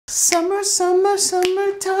Summer, summer,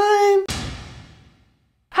 summertime.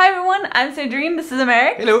 Hi everyone, I'm Sandrine, this is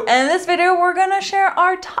Americ. Hello. And in this video we're gonna share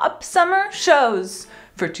our top summer shows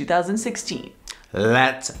for 2016.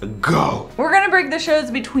 Let's go. We're gonna break the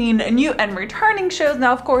shows between new and returning shows.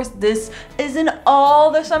 Now of course this isn't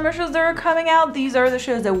all the summer shows that are coming out. These are the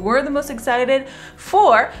shows that we're the most excited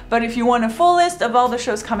for. But if you want a full list of all the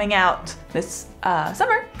shows coming out this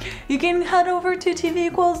summer, you can head over to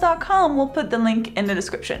tvequals.com. We'll put the link in the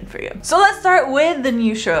description for you. So let's start with the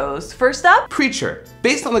new shows. First up, Preacher.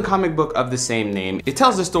 Based on the comic book of the same name, it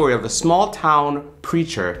tells the story of a small town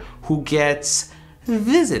preacher who gets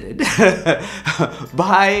visited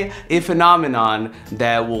by a phenomenon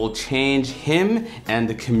that will change him and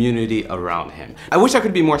the community around him. I wish I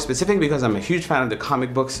could be more specific because I'm a huge fan of the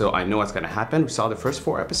comic book, so I know what's gonna happen. We saw the first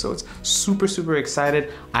 4 episodes. Super, super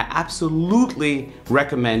excited. I absolutely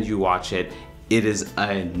recommend you watch it. It is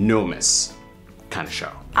a no-miss kind of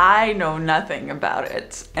show. I know nothing about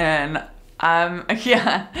it, and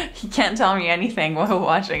yeah, he can't tell me anything while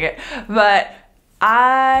watching it, but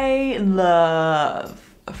I love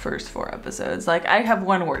the first 4 episodes. Like, I have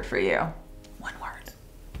one word for you. One word.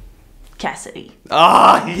 Cassidy.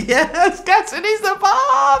 Oh, yes, Cassidy's the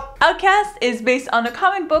bomb! Outcast is based on a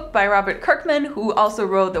comic book by Robert Kirkman, who also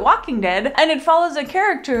wrote The Walking Dead, and it follows a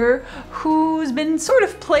character who's been sort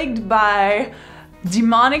of plagued by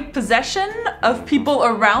demonic possession of people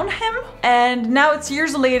around him. And now it's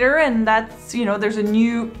years later, and that's, you know, there's a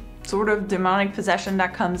new sort of demonic possession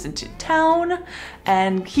that comes into town,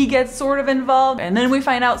 and he gets sort of involved, and then we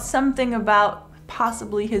find out something about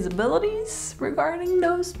possibly his abilities regarding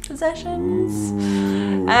those possessions.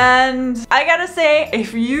 Ooh. And I gotta say,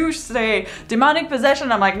 if you say demonic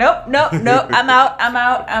possession, I'm like, nope, nope, nope, I'm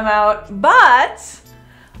out. But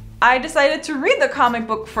I decided to read the comic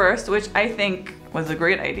book first, which I think was a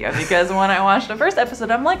great idea, because when I watched the first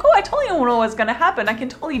episode, I'm like, oh, I totally don't know what's gonna happen. I can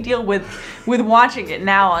totally deal with watching it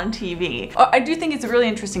now on TV. I do think it's a really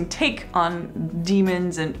interesting take on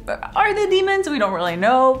demons, and are they demons? We don't really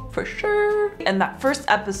know for sure. And that first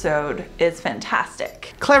episode is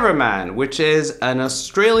fantastic. Cleverman, which is an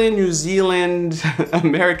Australian, New Zealand,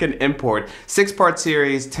 American import, 6-part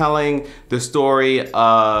series telling the story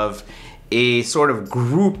of a sort of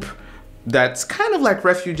group that's kind of like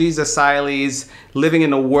refugees, asylees, living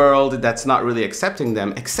in a world that's not really accepting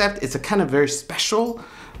them, except it's a kind of very special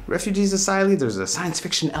refugees, asylees. There's a science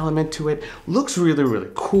fiction element to it. Looks really,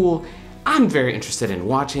 really cool. I'm very interested in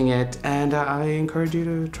watching it, and I encourage you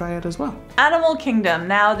to try it as well. Animal Kingdom.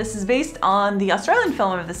 Now, this is based on the Australian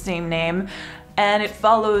film of the same name, and it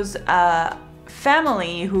follows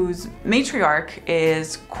family whose matriarch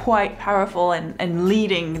is quite powerful and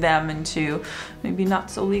leading them into maybe not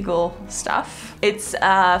so legal stuff. It's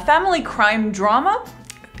a family crime drama,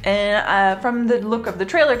 and from the look of the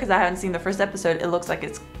trailer, because I haven't seen the first episode, it looks like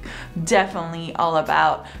it's definitely all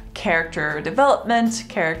about character development,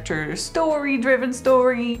 character story, driven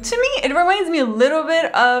story. To me, it reminds me a little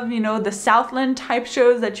bit of, you know, the Southland type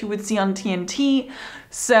shows that you would see on TNT.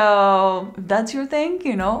 So if that's your thing,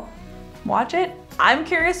 you know, watch it. I'm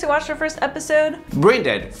curious to watch the first episode.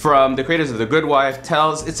 Braindead, from the creators of The Good Wife,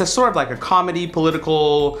 tells, it's a sort of like a comedy,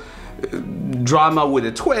 political drama with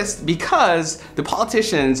a twist, because the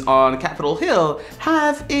politicians on Capitol Hill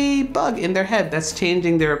have a bug in their head that's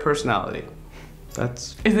changing their personality.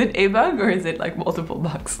 Is it a bug, or is it like multiple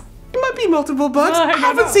bugs? It might be multiple bugs. I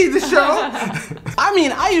haven't seen the show. I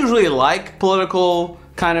mean, I usually like political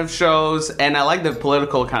kind of shows, and I like the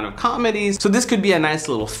political kind of comedies. So this could be a nice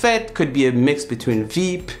little fit, could be a mix between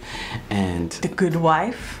Veep and The Good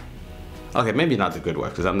Wife. Okay, maybe not The Good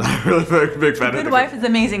Wife, because I'm not really very big fan of The Good Wife is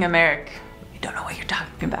amazing, Americ. You don't know what you're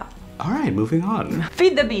talking about. All right, moving on.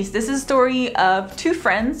 Feed the Beast. This is a story of 2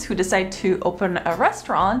 friends who decide to open a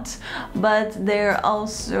restaurant, but they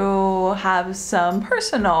also have some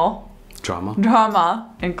personal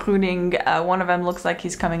drama, including one of them looks like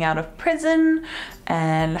he's coming out of prison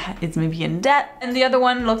and is maybe in debt, and the other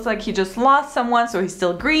one looks like he just lost someone, so he's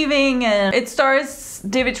still grieving. And it stars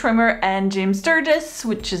David Schwimmer and James Sturgis,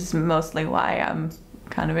 which is mostly why I'm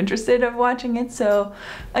kind of interested in watching it. So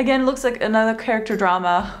again, looks like another character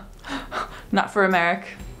drama. Not for Americ.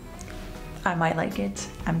 I might like it.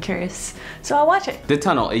 I'm curious, so I'll watch it. The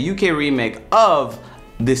Tunnel, a UK remake of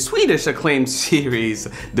the Swedish acclaimed series,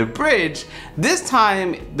 The Bridge. This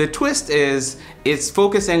time, the twist is it's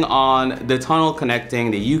focusing on the tunnel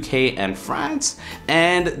connecting the UK and France,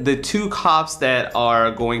 and the 2 cops that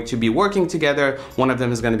are going to be working together. One of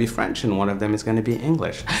them is going to be French and one of them is going to be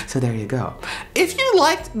English. So there you go. If you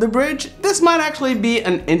liked The Bridge, this might actually be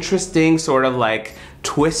an interesting sort of like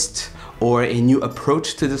twist or a new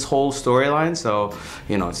approach to this whole storyline. So,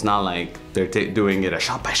 you know, it's not like they're doing it a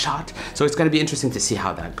shot by shot. So it's gonna be interesting to see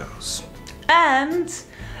how that goes. And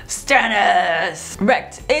Stannis!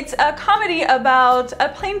 Wrecked. It's a comedy about a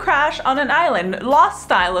plane crash on an island. Lost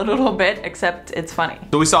style a little bit, except it's funny.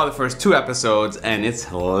 So we saw the first 2 episodes and it's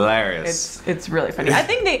hilarious. It's really funny. I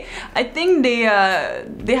think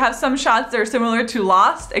they have some shots that are similar to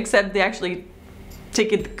Lost, except they actually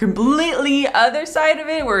take it the completely other side of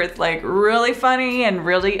it, where it's like really funny and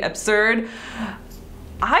really absurd.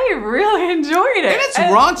 I really enjoyed it. And it's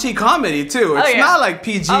raunchy comedy too. It's not like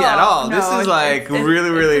PG at all. No, this is like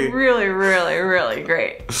really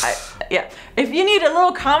great. Yeah. If you need a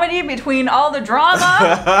little comedy between all the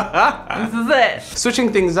drama, this is it.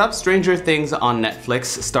 Switching things up, Stranger Things on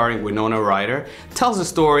Netflix, starring Winona Ryder, tells the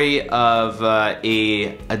story of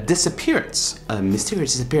a disappearance, a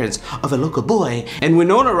mysterious disappearance of a local boy. And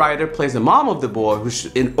Winona Ryder plays the mom of the boy, who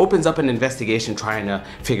opens up an investigation trying to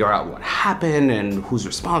figure out what happened and who's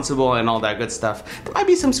responsible and all that good stuff. There might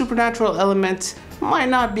be some supernatural element, might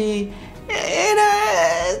not be.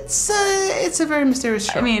 It's a very mysterious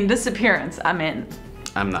show. I mean, disappearance, I'm in.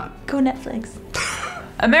 I'm not. Go Netflix.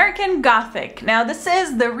 American Gothic. Now this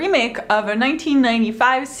is the remake of a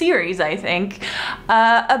 1995 series, I think,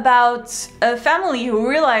 about a family who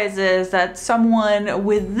realizes that someone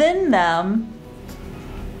within them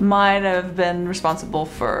might have been responsible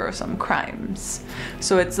for some crimes.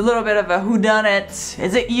 So it's a little bit of a whodunit.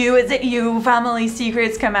 Is it you? Is it you? Family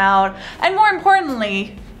secrets come out. And more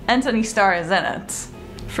importantly, Anthony Starr is in it.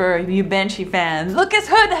 For you Banshee fans, Lucas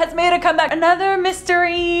Hood has made a comeback. Another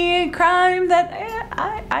mystery crime that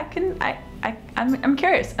I'm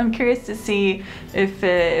curious. I'm curious to see if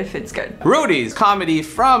it's good. Roadies, comedy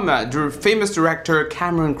from famous director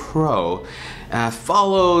Cameron Crowe,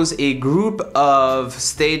 follows a group of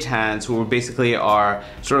stagehands who basically are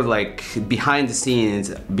sort of like behind the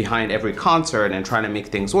scenes, behind every concert, and trying to make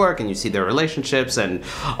things work. And you see their relationships and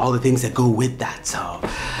all the things that go with that. So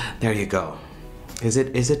there you go. Is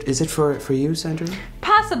it for you, Sandrine?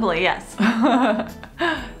 Possibly, yes. I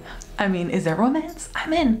mean, is there romance?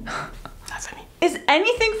 I'm in. That's funny. Is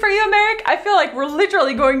anything for you, Americ? I feel like we're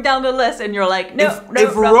literally going down the list and you're like, no,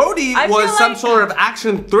 if Roadies was some sort of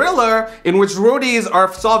action thriller in which Roadies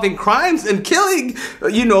are solving crimes and killing,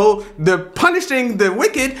 you know, punishing the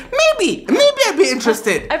wicked, maybe I'd be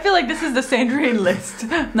interested. I feel like this is the Sandrine list,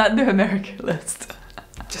 not the American list.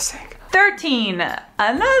 Just saying. 13,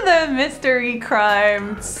 another mystery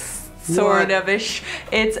crime, sort of-ish.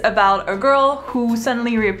 It's about a girl who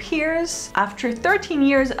suddenly reappears after 13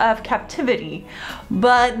 years of captivity.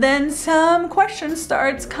 But then some question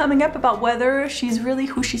starts coming up about whether she's really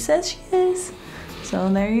who she says she is. So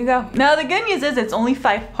there you go. Now the good news is it's only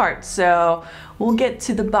 5 parts, so we'll get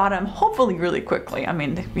to the bottom hopefully really quickly. I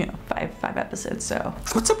mean, you know, five episodes, so.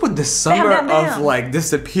 What's up with this summer of like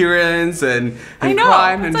disappearance and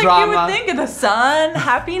crime and like drama? You would think of the sun,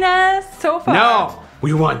 happiness, so far. No,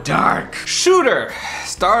 we want dark. Shooter,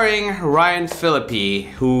 starring Ryan Phillippe,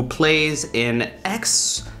 who plays an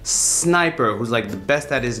ex-sniper who's like the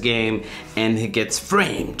best at his game, and he gets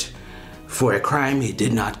framed for a crime he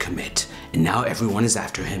did not commit. And now everyone is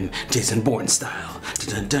after him, Jason Bourne style.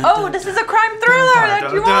 Dun, dun, oh, this is a crime thriller that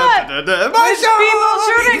you want! My show! People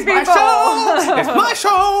shooting people! It's my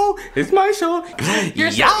show! It's my show!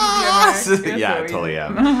 You're yes! so Yeah, I totally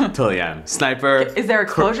am. Totally am. Sniper. Is there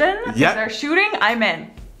explosion? Yeah. Is there shooting? I'm in.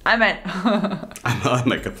 I'm in. I'm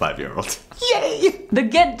like a 5-year-old. Yay! The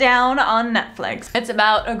Get Down on Netflix. It's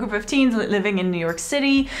about a group of teens living in New York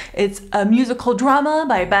City. It's a musical drama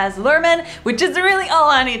by Baz Luhrmann, which is really all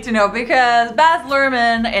I need to know because Baz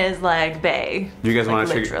Luhrmann is like bae. Do you guys want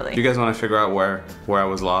to figure out where I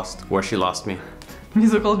was lost? Where she lost me?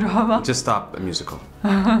 Musical drama? Just stop a musical.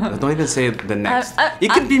 Don't even say the next. It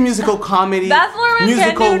could be musical comedy,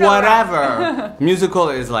 musical whatever. Musical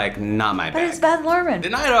is like not my bag. But it's Baz Luhrmann. The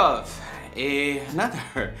night of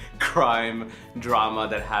another crime drama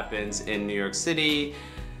that happens in New York City,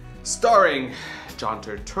 starring John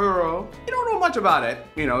Turturro. You don't know much about it,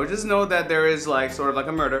 you know, just know that there is like sort of like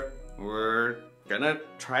a murder. We're gonna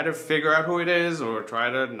try to figure out who it is, or try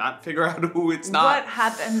to not figure out who it's not.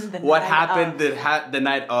 What happened the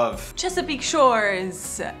night of? Chesapeake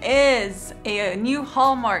Shores is a new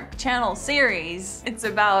Hallmark Channel series. It's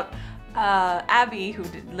about Abby, who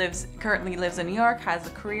currently lives in New York, has a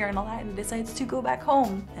career and all that, and decides to go back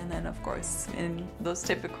home. And then, of course, in those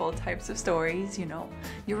typical types of stories, you know,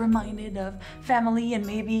 you're reminded of family, and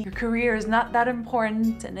maybe your career is not that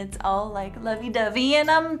important, and it's all like lovey-dovey,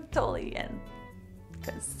 and I'm totally in.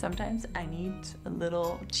 Because sometimes I need a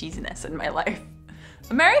little cheesiness in my life.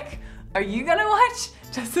 Americ, Are you gonna watch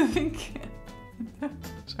Chesapeake?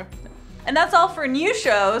 Sure. And that's all for new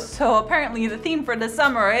shows. So apparently the theme for the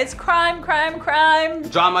summer is crime, crime, crime.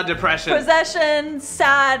 Drama, depression. Possession,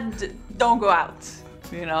 sad, don't go out.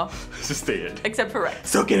 You know? Just stay in. Except for Ray.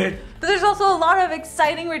 So get it. But there's also a lot of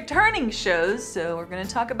exciting returning shows, so we're gonna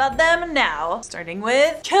talk about them now. Starting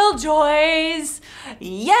with Killjoys.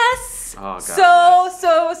 Yes! Oh God,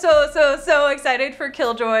 So excited for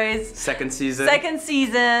Killjoys. Second season. Second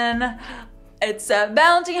season. It's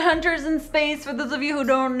bounty hunters in space for those of you who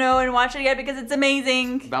don't know and watch it yet because it's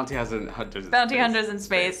amazing. Bounty hunters. Hunters in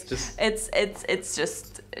space. It's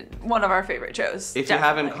just one of our favorite shows. If you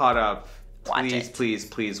haven't caught up, Watch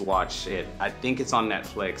please watch it. I think it's on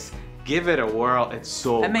Netflix. Give it a whirl. It's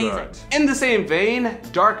so amazing. Good. In the same vein,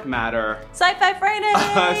 Dark Matter. Sci-Fi Fridays.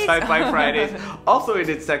 Sci-Fi Fridays. Also in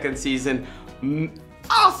its second season.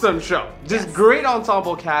 Awesome show. Just great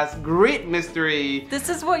ensemble cast, great mystery. This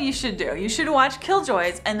is what you should do. You should watch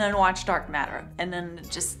Killjoys and then watch Dark Matter. And then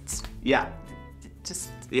just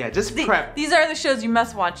prep. These are the shows you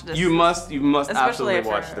must watch this. You must absolutely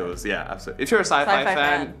watch those. Yeah, absolutely. If you're a sci-fi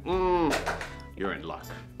fan, you're in luck.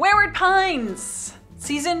 Wayward Pines.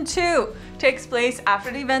 Season 2 takes place after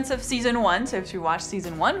the events of Season 1. So if you watched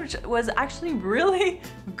Season 1, which was actually really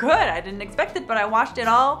good. I didn't expect it, but I watched it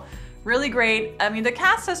all. Really great. I mean, the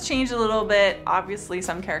cast has changed a little bit. Obviously,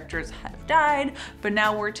 some characters have died, but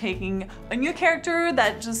now we're taking a new character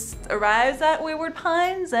that just arrives at Wayward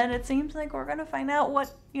Pines, and it seems like we're gonna find out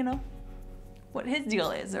what, you know, what his deal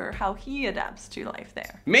is or how he adapts to life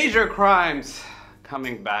there. Major Crimes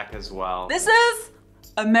coming back as well. This is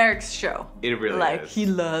Americ's show. It really like, is. He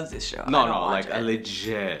loves this show. No, like I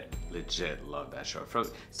legit love that show.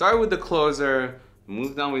 Started with The Closer,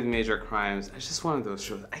 moved on with Major Crimes. It's just one of those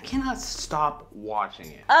shows. I cannot stop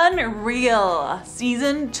watching it. Unreal,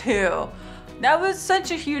 Season 2. That was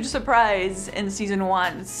such a huge surprise in Season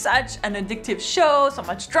 1. Such an addictive show, so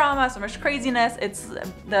much drama, so much craziness. It's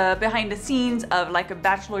the behind the scenes of like a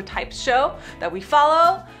Bachelor type show that we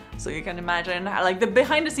follow. So you can imagine, like the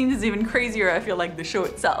behind the scenes is even crazier, I feel like the show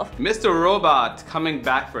itself. Mr. Robot coming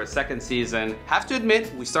back for a second season. Have to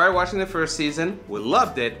admit, we started watching the first season, we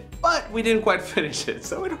loved it, but we didn't quite finish it,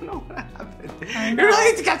 so we don't know what happened. We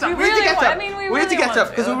really need to catch up. We need to catch up. We need to catch up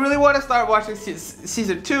because we really want to start watching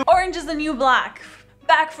season 2. Orange is the New Black,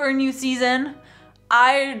 back for a new season.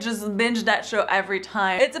 I just binge that show every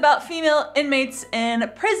time. It's about female inmates in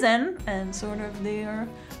prison and sort of their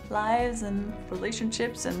lives and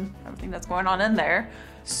relationships and everything that's going on in there.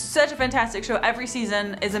 Such a fantastic show. Every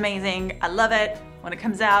season is amazing. I love it. When it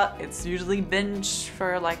comes out, it's usually binge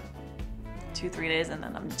for like 2-3 days and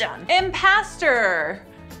then I'm done. Impastor.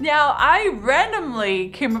 Now, I randomly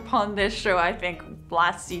came upon this show, I think,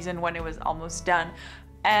 last season when it was almost done.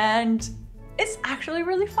 And it's actually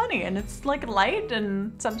really funny and it's like light,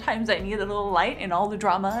 and sometimes I need a little light in all the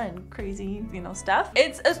drama and crazy, you know, stuff.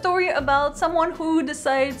 It's a story about someone who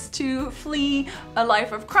decides to flee a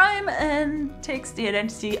life of crime and takes the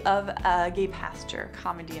identity of a gay pastor.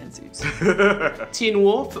 Comedy ensues. Teen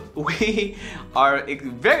Wolf, we are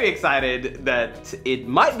very excited that it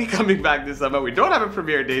might be coming back this summer. We don't have a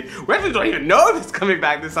premiere date. We actually don't even know if it's coming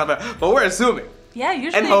back this summer, but we're assuming. Yeah,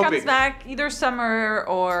 usually it comes back either summer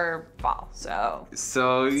or fall. So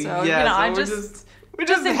yeah, you know, we're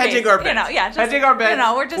just hedging our bets. You know, yeah, hedging our bets. You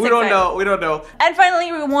know, we're just we don't know. And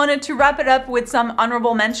finally, we wanted to wrap it up with some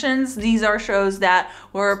honorable mentions. These are shows that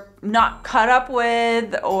we're not caught up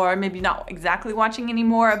with, or maybe not exactly watching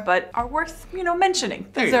anymore, but are worth, you know, mentioning.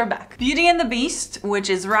 These are back. Beauty and the Beast, which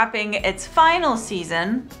is wrapping its final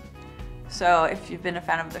season. So if you've been a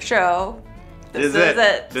fan of the show, this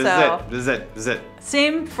is it.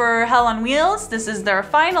 Same for Hell on Wheels. This is their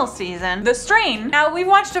final season. The Strain. Now, we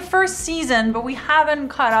watched the first season, but we haven't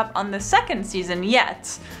caught up on the second season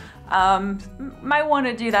yet. Might want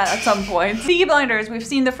to do that at some point. Peaky Blinders. We've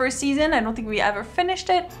seen the first season. I don't think we ever finished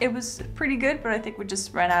it. It was pretty good, but I think we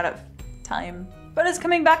just ran out of time. But it's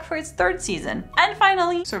coming back for its third season. And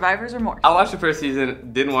finally, Survivors Remorse. I watched the first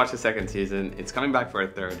season, didn't watch the second season. It's coming back for a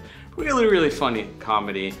third. Really funny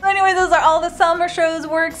comedy. Anyway, those are all the summer shows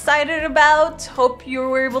we're excited about. Hope you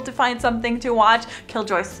were able to find something to watch.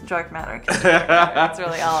 Killjoys, Dark Matter. That's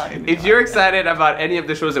really all I If you're excited about any of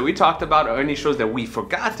the shows that we talked about or any shows that we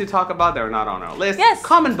forgot to talk about that are not on our list,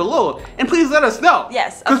 comment below and please let us know.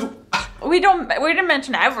 Yes. We didn't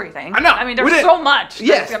mention everything. I know. I mean, there's so much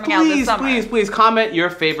that's coming out this summer. Please comment your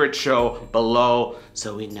favorite show below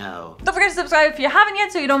so we know. Don't forget to subscribe if you haven't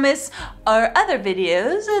yet so you don't miss our other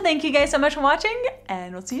videos. Thank you guys so much for watching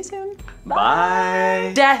and we'll see you soon.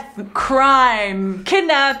 Bye. Death, crime,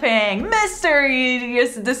 kidnapping, mystery,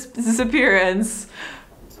 disappearance.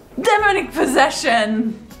 Demonic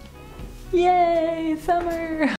possession! Yay, summer!